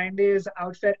good 90s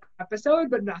outfit episode,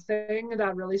 but nothing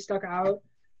that really stuck out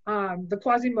The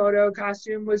Quasimodo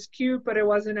costume was cute, but it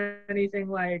wasn't anything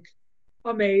like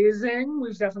amazing.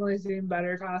 We've definitely seen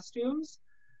better costumes.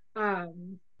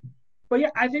 Um, but yeah,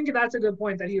 I think that's a good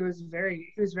point that he was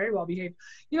very well behaved.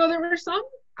 You know, there were some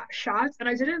shots, and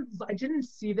I didn't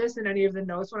see this in any of the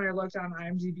notes when I looked on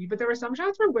IMDb, but there were some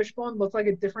shots where Wishbone looked like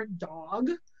a different dog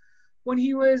when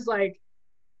he was like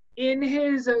in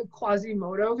his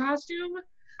Quasimodo costume.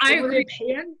 I Like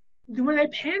agree. when they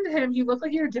panned him, he looked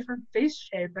like he had a different face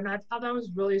shape, and I thought that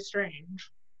was really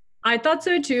strange. I thought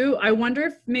so too. I wonder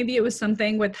if maybe it was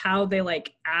something with how they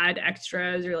like add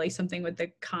extras or like something with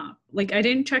the comp. Like I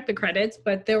didn't check the credits,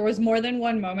 but there was more than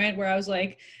one moment where I was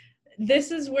like, this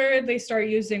is where they start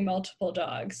using multiple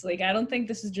dogs. Like I don't think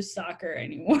this is just soccer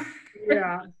anymore.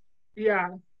 Yeah, yeah.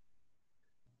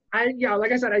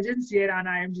 Like I said, I didn't see it on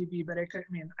IMDb, but I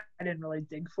didn't really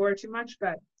dig for it too much.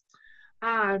 But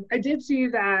I did see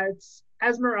that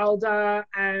Esmeralda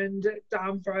and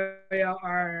Dom Froyo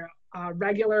are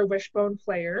regular Wishbone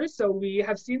players, so we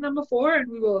have seen them before, and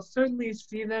we will certainly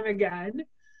see them again.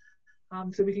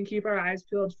 So we can keep our eyes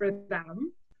peeled for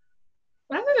them.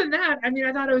 But other than that,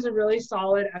 I thought it was a really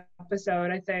solid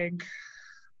episode. I think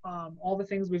all the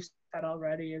things we've said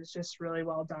already is just really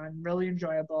well done, really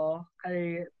enjoyable.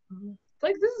 I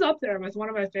like this is up there with one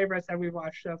of my favorites that we've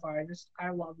watched so far. I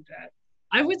loved it.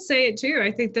 I would say it too.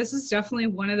 I think this is definitely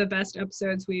one of the best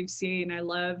episodes we've seen. I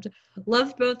loved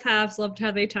both halves, loved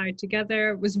how they tied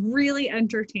together, was really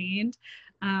entertained.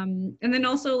 And then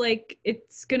also like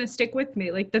it's gonna stick with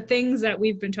me. Like the things that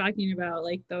we've been talking about,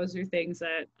 like those are things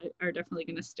that are definitely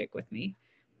gonna stick with me.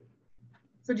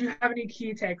 So do you have any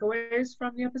key takeaways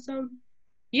from the episode?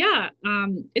 Yeah,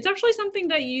 it's actually something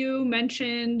that you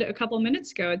mentioned a couple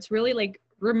minutes ago. It's really like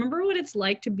remember what it's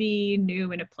like to be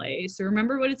new in a place. So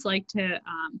remember what it's like to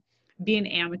be an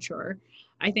amateur.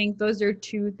 I think those are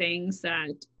two things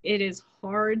that it is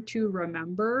hard to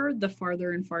remember the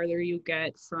farther and farther you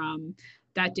get from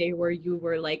that day where you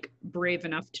were like brave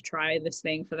enough to try this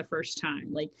thing for the first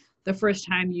time. Like the first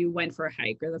time you went for a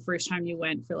hike or the first time you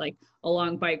went for like a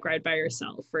long bike ride by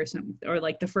yourself or something, or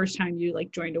like the first time you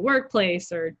like joined a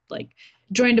workplace or like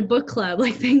joined a book club,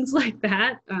 like things like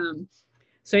that.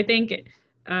 So I think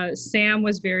Sam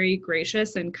was very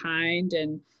gracious and kind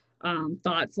and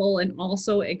thoughtful, and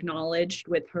also acknowledged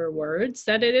with her words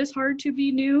that it is hard to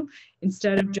be new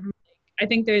instead of just, I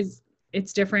think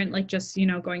it's different, like just,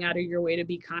 going out of your way to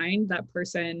be kind. That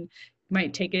person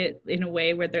might take it in a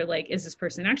way where they're like, is this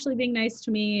person actually being nice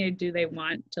to me? Or do they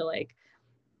want to like,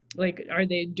 are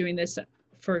they doing this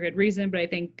for a good reason? But I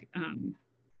think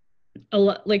a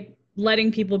lot like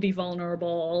letting people be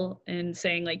vulnerable and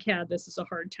saying like, yeah, this is a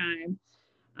hard time,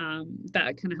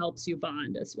 that kind of helps you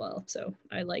bond as well. So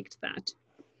I liked that.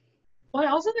 Well, I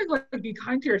also think like be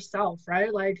kind to yourself,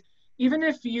 right? Like even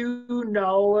if you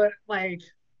know, like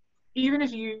even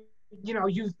if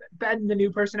you've been the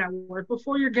new person at work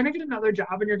before, you're gonna get another job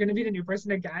and you're gonna be the new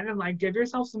person again, and like give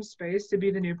yourself some space to be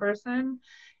the new person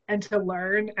and to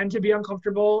learn and to be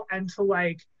uncomfortable and to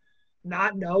like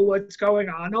not know what's going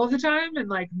on all the time and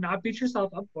like not beat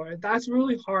yourself up for it. That's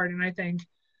really hard. And I think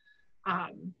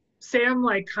Sam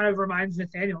like kind of reminds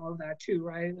Nathaniel of that too,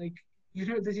 right? Like you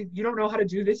don't know how to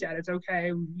do this yet. It's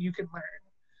okay. You can learn.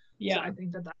 Yeah. So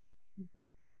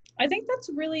I think that's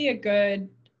really a good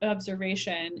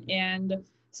observation, and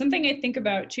something I think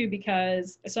about too,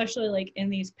 because especially like in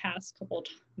these past couple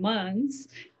months,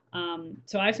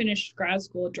 so I finished grad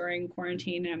school during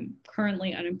quarantine. I'm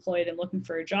currently unemployed and looking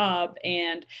for a job,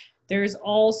 and there's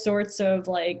all sorts of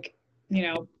like,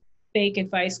 fake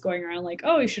advice going around like,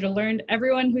 oh, you should have learned,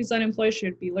 everyone who's unemployed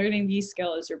should be learning these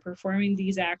skills or performing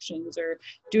these actions or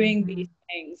doing these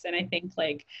things. And I think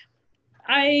like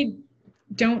I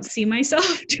don't see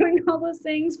myself doing all those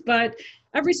things, but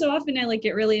every so often I like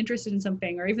get really interested in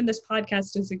something, or even this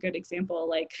podcast is a good example.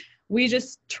 Like we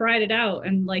just tried it out,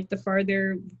 and like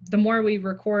the more we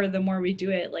record, the more we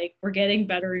do it, like we're getting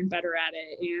better and better at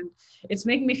it, and it's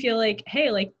making me feel like,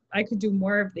 hey, like I could do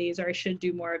more of these, or I should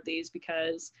do more of these,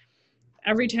 because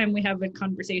every time we have a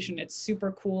conversation, it's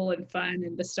super cool and fun,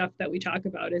 and the stuff that we talk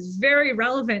about is very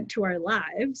relevant to our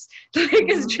lives, like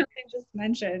as Julian just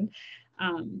mentioned.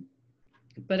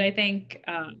 But I think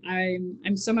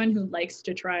I'm someone who likes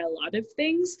to try a lot of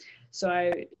things.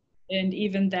 And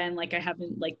even then, like I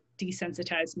haven't like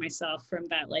desensitized myself from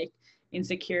that like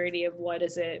insecurity of what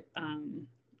is it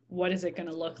going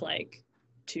to look like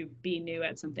to be new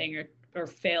at something or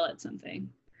fail at something.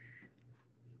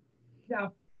 Yeah.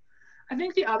 I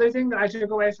think the other thing that I took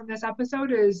away from this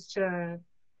episode is to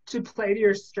play to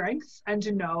your strengths and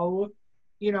to know,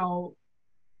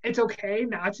 it's okay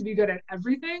not to be good at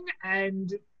everything.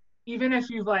 And even if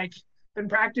you've like been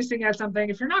practicing at something.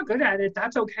 If you're not good at it,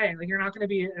 that's okay. Like, you're not going to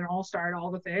be an all-star at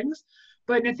all the things.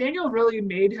 But Nathaniel really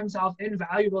made himself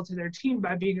invaluable to their team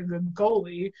by being a good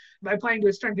goalie, by playing to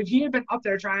his strength. If he had been up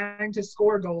there trying to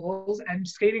score goals and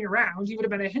skating around, he would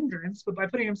have been a hindrance. But by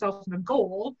putting himself in the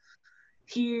goal,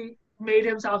 he made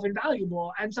himself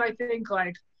invaluable. And so I think,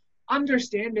 like,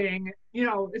 understanding, you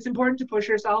know, it's important to push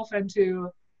yourself and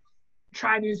to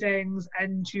try new things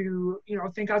and to, you know,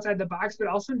 think outside the box, but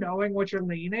also knowing what your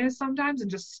lane is sometimes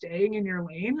and just staying in your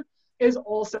lane is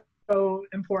also so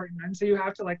important. And so you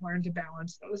have to, like, learn to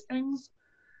balance those things.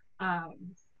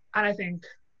 And I think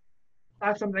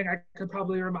that's something I could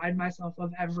probably remind myself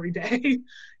of every day,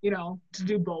 you know, to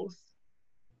do both.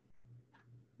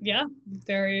 Yeah,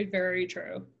 very, very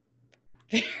true.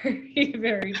 Very,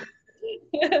 very true.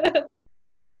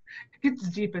 It's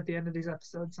deep at the end of these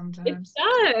episodes sometimes.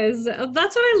 It does.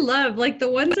 That's what I love. Like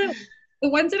the ones that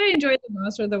I enjoy the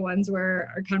most are the ones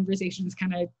where our conversations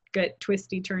kind of get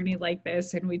twisty turny like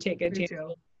this, and we take a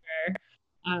tangent.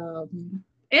 And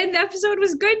the episode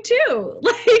was good too.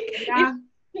 Like, yeah. If you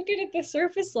look at it at the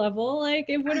surface level, like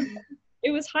it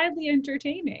was highly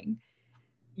entertaining.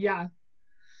 Yeah.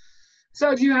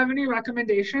 So do you have any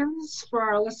recommendations for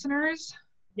our listeners?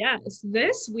 Yes,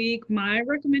 this week my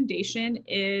recommendation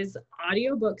is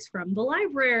audiobooks from the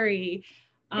library.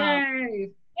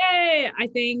 Yay! Yay! I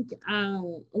think a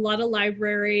lot of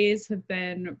libraries have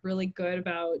been really good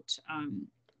about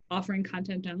offering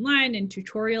content online and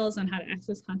tutorials on how to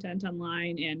access content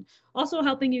online, and also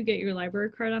helping you get your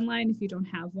library card online if you don't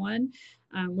have one,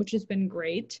 which has been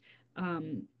great.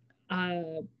 And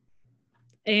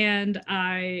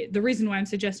the reason why I'm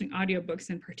suggesting audiobooks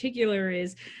in particular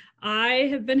is I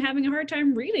have been having a hard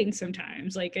time reading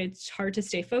sometimes. Like, it's hard to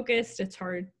stay focused. It's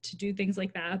hard to do things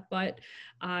like that, but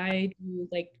I do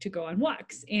like to go on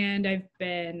walks, and I've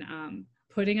been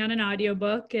putting on an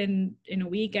audiobook, and in a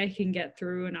week I can get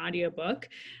through an audiobook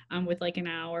with like an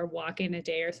hour walking a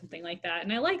day or something like that.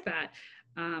 And I like that.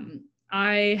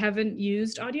 I haven't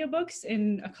used audiobooks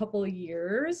in a couple of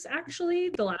years, actually.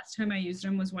 The last time I used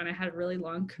them was when I had really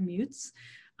long commutes,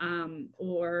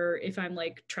 or if I'm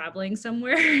like traveling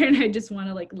somewhere and I just want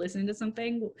to like listen to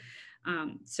something.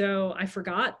 So I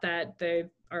forgot that they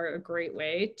are a great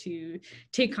way to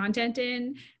take content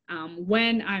in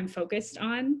when I'm focused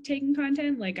on taking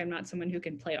content. Like, I'm not someone who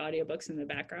can play audiobooks in the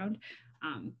background.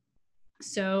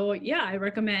 So yeah, I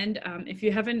recommend, if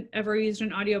you haven't ever used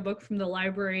an audiobook from the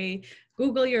library,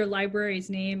 Google your library's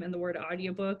name and the word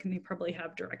audiobook, and they probably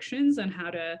have directions on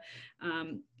how to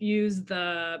use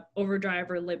the Overdrive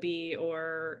or Libby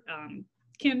or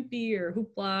Campy or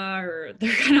Hoopla, or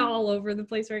they're kind of all over the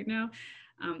place right now,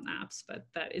 apps, but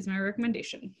that is my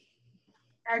recommendation.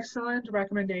 Excellent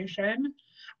recommendation.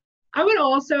 I would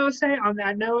also say on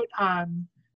that note,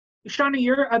 Shauna,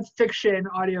 you're a fiction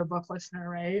audiobook listener,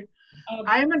 right?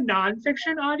 I'm a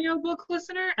nonfiction audiobook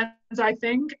listener, and so I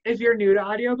think if you're new to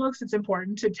audiobooks, it's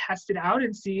important to test it out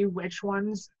and see which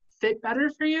ones fit better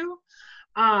for you.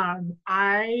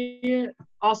 I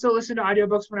also listen to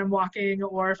audiobooks when I'm walking,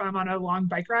 or if I'm on a long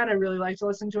bike ride. I really like to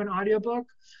listen to an audiobook.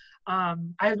 I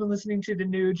have been listening to the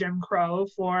new Jim Crow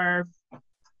for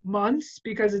months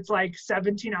because it's like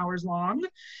 17 hours long,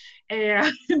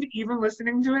 and even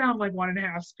listening to it on like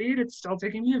 1.5 speed, it's still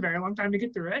taking me a very long time to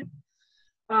get through it.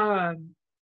 I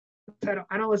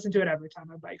don't listen to it every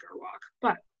time I bike or walk,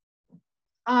 but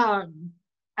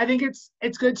I think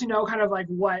it's good to know kind of like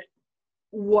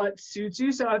what suits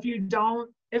you. So if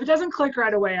it doesn't click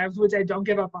right away, I would say don't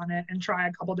give up on it and try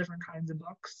a couple different kinds of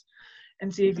books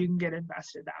and see if you can get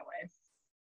invested that way.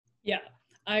 Yeah,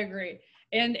 I agree.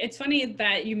 And it's funny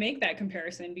that you make that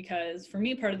comparison, because for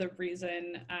me, part of the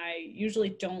reason I usually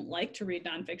don't like to read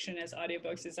nonfiction as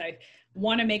audiobooks is I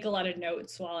want to make a lot of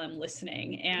notes while I'm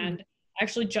listening. And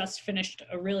actually just finished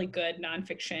a really good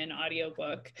nonfiction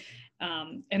audiobook.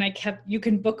 And you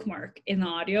can bookmark in the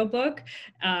audiobook.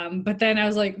 But then I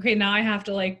was like, okay, now I have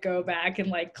to like go back and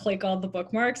like click all the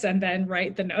bookmarks and then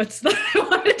write the notes that I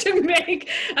wanted to make.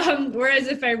 Whereas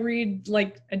if I read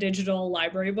like a digital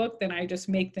library book, then I just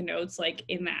make the notes like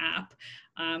in the app.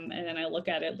 And then I look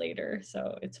at it later.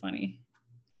 So it's funny.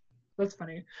 That's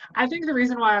funny. I think the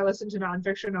reason why I listen to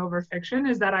nonfiction over fiction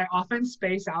is that I often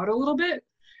space out a little bit.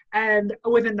 And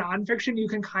with a nonfiction, you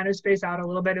can kind of space out a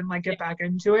little bit and like get back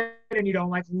into it, and you don't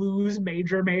like lose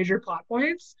major plot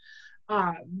points.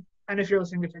 And if you're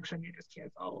listening to fiction, you just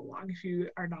can't follow along if you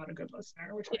are not a good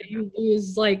listener. Which you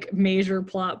lose like major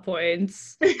plot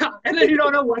points. Yeah, and then you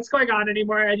don't know what's going on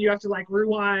anymore, and you have to like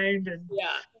rewind and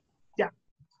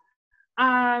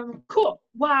cool.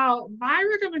 Well, my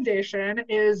recommendation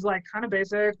is like kind of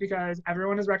basic because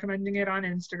everyone is recommending it on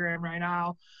Instagram right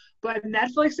now. But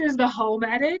Netflix's The Home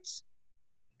Edit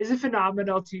is a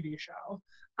phenomenal TV show.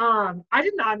 I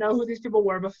did not know who these people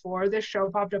were before this show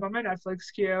popped up on my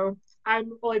Netflix queue.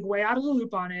 I'm like way out of the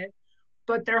loop on it,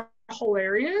 but they're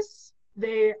hilarious.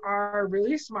 They are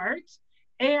really smart.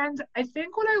 And I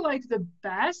think what I like the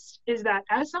best is that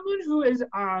as someone who is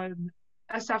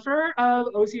a sufferer of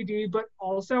OCD, but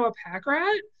also a pack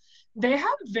rat, they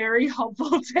have very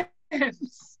helpful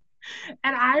tips.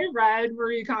 And I read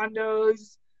Marie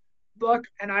Kondo's book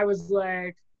and I was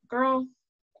like, girl,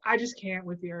 I just can't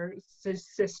with your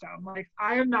system. Like,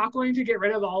 I am not going to get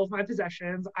rid of all of my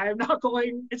possessions. I am not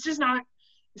going, it's not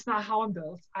how I'm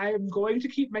built. I am going to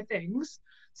keep my things.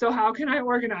 So how can I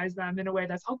organize them in a way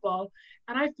that's helpful?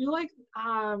 And I feel like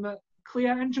Clea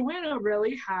and Joanna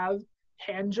really have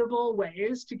tangible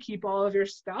ways to keep all of your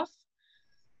stuff.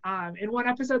 In one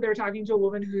episode, they were talking to a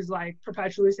woman who's like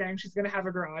perpetually saying she's going to have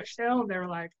a garage sale. And they were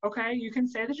like, okay, you can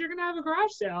say that you're going to have a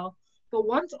garage sale, but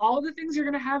once all the things you're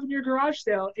going to have in your garage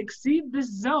sale exceed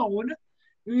this zone,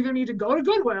 you either need to go to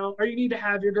Goodwill or you need to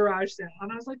have your garage sale.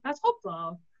 And I was like, that's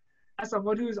helpful. As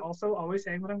someone who's also always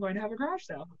saying that I'm going to have a garage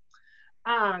sale.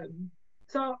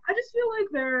 So I just feel like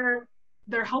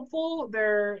they're helpful,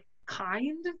 they're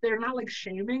kind, they're not like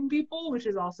shaming people, which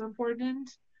is also important.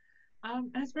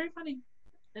 And it's very funny.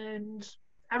 And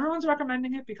everyone's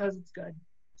recommending it because it's good.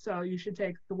 So you should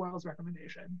take the world's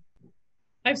recommendation.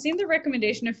 I've seen the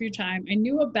recommendation a few times. I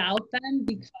knew about them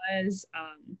because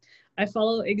I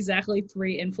follow exactly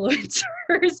 3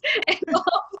 influencers and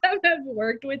all of them have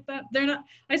worked with them. They're not,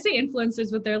 I say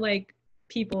influencers, but they're like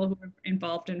people who are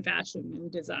involved in fashion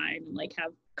and design and like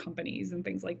have companies and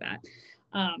things like that.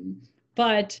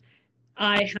 But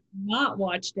I have not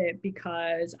watched it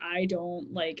because I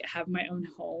don't like have my own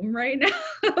home right now.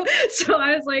 So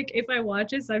I was like, if I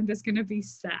watch this, I'm just gonna be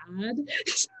sad.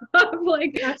 So I'm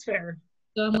like, that's fair.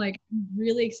 So I'm like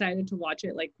really excited to watch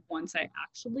it like once I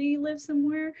actually live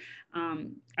somewhere.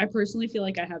 I personally feel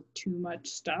like I have too much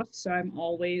stuff, so I'm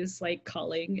always like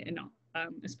culling, and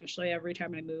especially every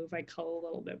time I move, I cull a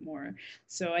little bit more.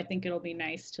 So I think it'll be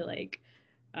nice to like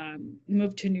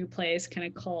move to a new place, kind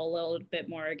of cull a little bit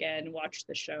more again, watch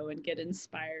the show and get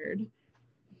inspired.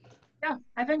 Yeah,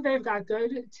 I think they've got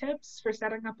good tips for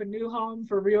setting up a new home,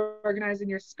 for reorganizing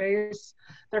your space.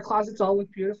 Their closets all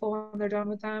look beautiful when they're done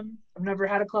with them. I've never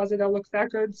had a closet that looks that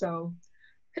good, so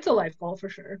it's a life goal for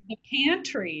sure. The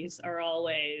pantries are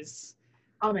always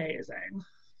amazing.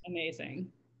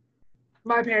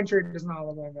 My pantry does not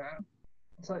look like that.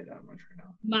 I'll tell you that much right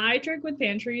now. My trick with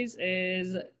pantries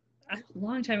is a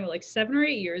long time ago, like 7 or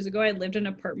 8 years ago, I lived in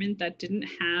an apartment that didn't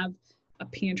have a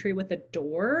pantry with a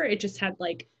door. It just had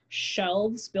like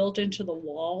shelves built into the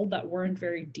wall that weren't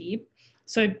very deep.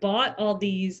 So I bought all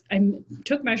these, I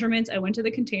took measurements, I went to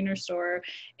the Container Store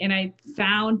and I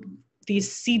found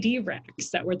these CD racks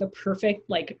that were the perfect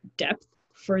like depth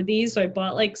for these. So I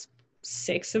bought like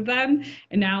 6 of them,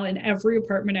 and now in every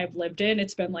apartment I've lived in,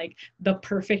 it's been like the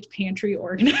perfect pantry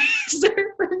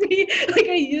organizer for me. Like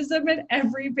I use them in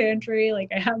every pantry. Like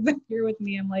I have them here with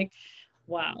me. I'm like,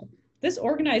 wow, this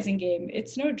organizing game,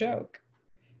 it's no joke.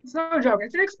 It's no joke.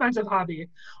 It's an expensive hobby,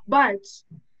 but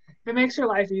if it makes your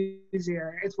life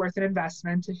easier, it's worth an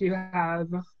investment if you have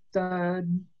the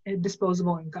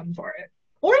disposable income for it.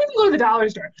 Or you can go to the dollar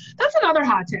store. That's another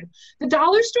hot tip. The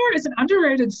dollar store is an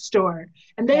underrated store,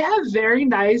 and they have very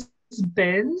nice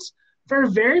bins for a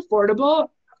very affordable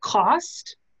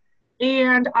cost.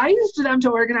 And I used them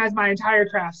to organize my entire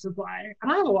craft supply,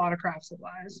 and I have a lot of craft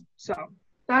supplies. So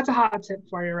that's a hot tip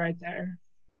for you right there.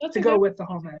 That's to go with the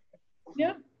home ed.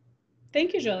 Yeah.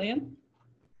 Thank you, Jillian.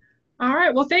 All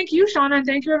right. Well, thank you, Shauna, and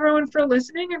thank you, everyone, for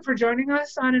listening and for joining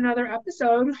us on another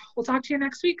episode. We'll talk to you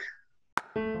next week.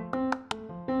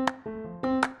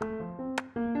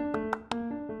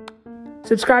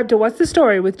 Subscribe to What's the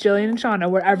Story with Jillian and Shauna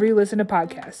wherever you listen to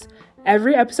podcasts.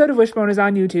 Every episode of Wishbone is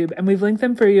on YouTube, and we've linked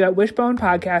them for you at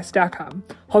wishbonepodcast.com.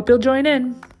 Hope you'll join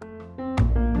in.